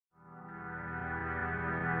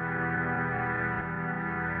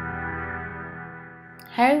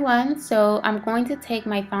Hi everyone, so I'm going to take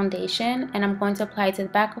my foundation and I'm going to apply it to the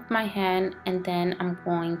back of my hand, and then I'm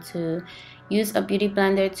going to use a beauty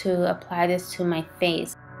blender to apply this to my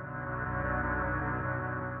face.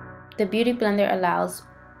 The beauty blender allows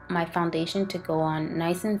my foundation to go on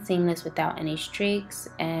nice and seamless without any streaks,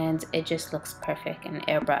 and it just looks perfect and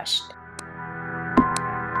airbrushed.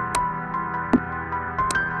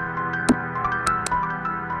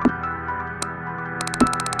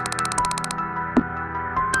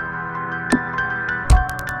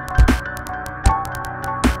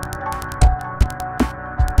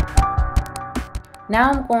 Now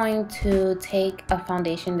I'm going to take a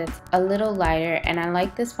foundation that's a little lighter, and I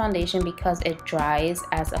like this foundation because it dries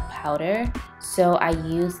as a powder, so I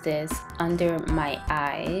use this under my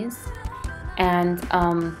eyes, and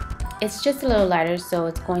it's just a little lighter, so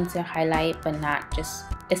it's going to highlight but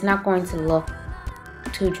it's not going to look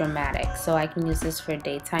too dramatic, so I can use this for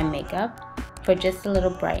daytime makeup for just a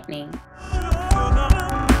little brightening.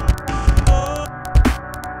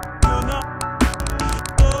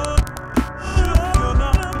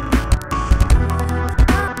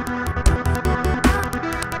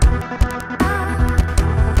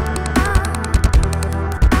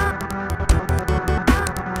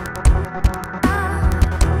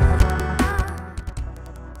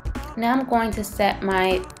 Now I'm going to set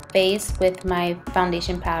my face with my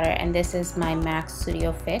foundation powder, and this is my MAC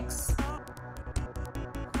Studio Fix.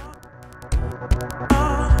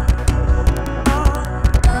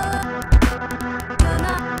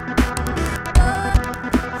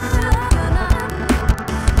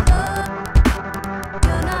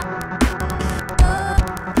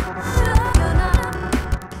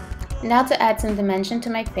 Now to add some dimension to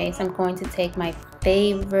my face, I'm going to take my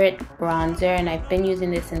favorite bronzer, and I've been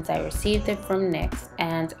using this since I received it from NYX,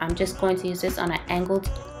 and I'm just going to use this on an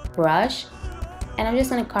angled brush, and I'm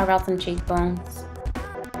just going to carve out some cheekbones.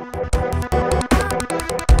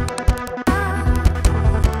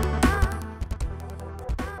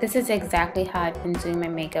 This is exactly how I've been doing my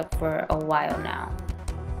makeup for a while now.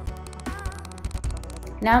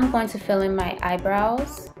 Now I'm going to fill in my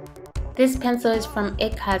eyebrows. This pencil is from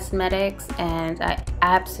IT Cosmetics, and I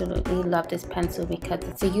absolutely love this pencil because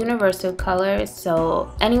it's a universal color,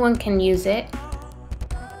 so anyone can use it.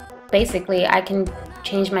 Basically, I can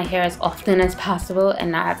change my hair as often as possible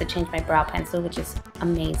and not have to change my brow pencil, which is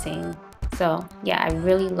amazing. So yeah, I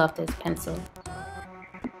really love this pencil.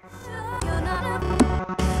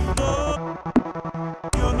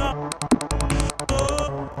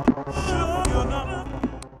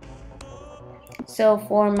 So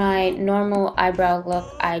for my normal eyebrow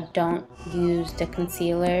look, I don't use the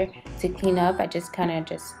concealer to clean up. I just kind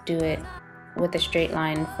of do it with a straight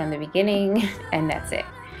line from the beginning, and that's it.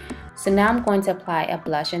 So now I'm going to apply a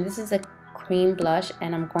blush, and this is a cream blush,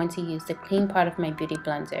 and I'm going to use the clean part of my beauty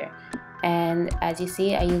blender. And as you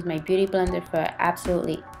see, I use my beauty blender for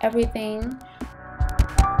absolutely everything.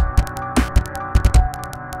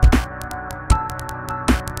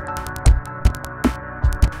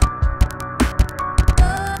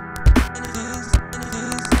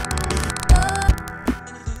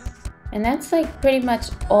 And that's like pretty much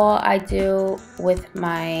all I do with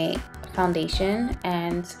my foundation,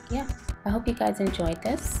 and yeah, I hope you guys enjoyed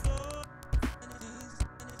this.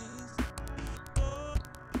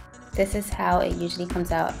 This is how it usually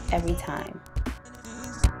comes out every time.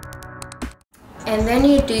 And then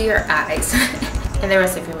you do your eyes and the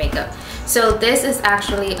rest of your makeup. So this is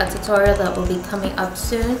actually a tutorial that will be coming up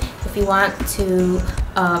soon. If you want to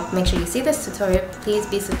make sure you see this tutorial, please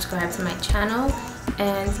be subscribed to my channel.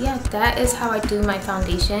 And yeah, that is how I do my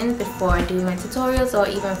foundation before I do my tutorials, or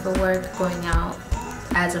even for work going out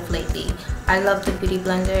as of lately. I love the beauty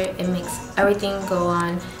blender. It makes everything go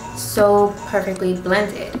on so perfectly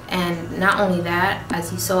blended. And not only that,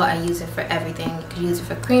 as you saw, I use it for everything. You could use it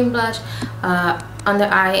for cream blush, under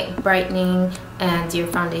eye brightening, and your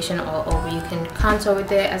foundation all over. You can contour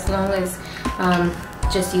with it as long as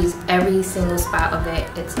just use every single spot of it.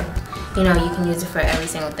 It's, you know, you can use it for every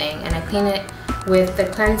single thing. And I clean it with the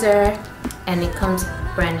cleanser, and it comes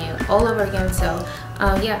brand new all over again. So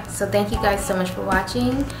yeah, so thank you guys so much for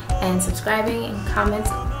watching and subscribing, and comments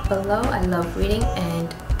below. I love reading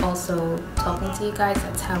and also talking to you guys.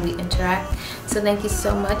 That's how we interact. So thank you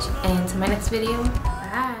so much, and to my next video,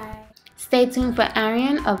 bye. Stay tuned for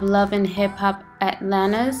Arian of Love and Hip Hop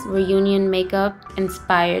Atlanta's reunion makeup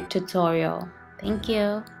inspired tutorial. Thank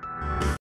you.